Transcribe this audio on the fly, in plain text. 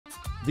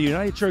The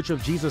United Church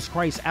of Jesus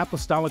Christ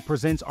Apostolic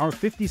presents our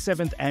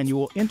 57th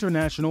Annual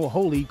International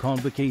Holy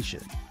Convocation.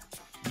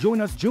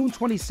 Join us June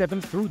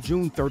 27th through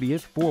June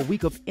 30th for a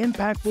week of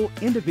impactful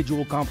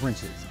individual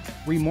conferences,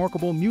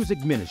 remarkable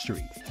music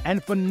ministry,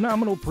 and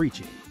phenomenal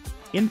preaching.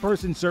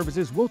 In-person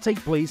services will take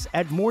place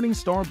at Morning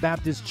Star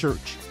Baptist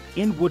Church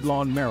in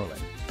Woodlawn,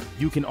 Maryland.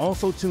 You can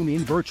also tune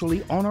in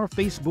virtually on our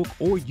Facebook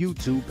or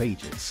YouTube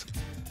pages.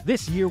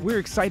 This year, we're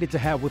excited to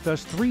have with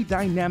us 3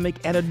 dynamic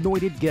and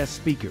anointed guest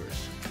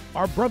speakers.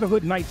 Our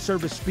Brotherhood Night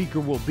Service speaker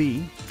will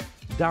be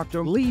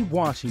Dr. Lee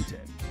Washington.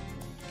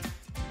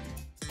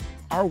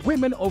 Our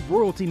Women of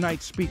Royalty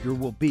Night speaker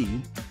will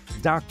be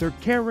Dr.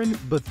 Karen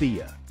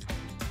Bethia.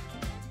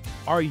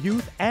 Our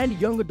Youth and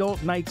Young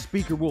Adult Night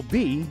speaker will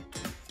be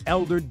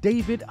Elder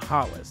David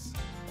Hollis.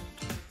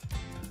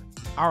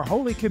 Our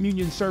Holy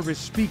Communion Service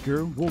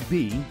speaker will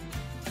be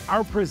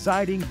our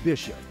presiding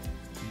bishop,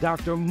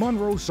 Dr.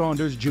 Monroe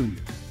Saunders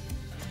Jr.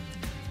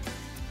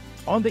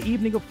 On the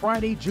evening of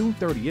Friday, June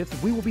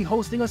 30th, we will be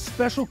hosting a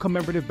special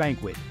commemorative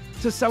banquet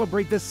to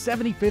celebrate the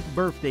 75th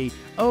birthday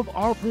of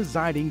our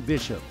presiding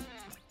bishop.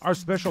 Our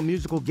special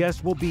musical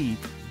guest will be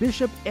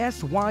Bishop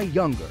S.Y.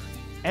 Younger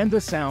and the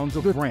Sounds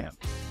of Ramp.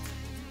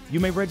 You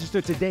may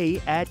register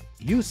today at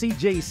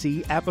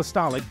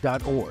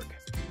UCJCapostolic.org.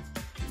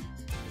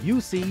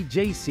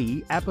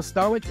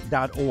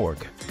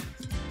 UCJCapostolic.org.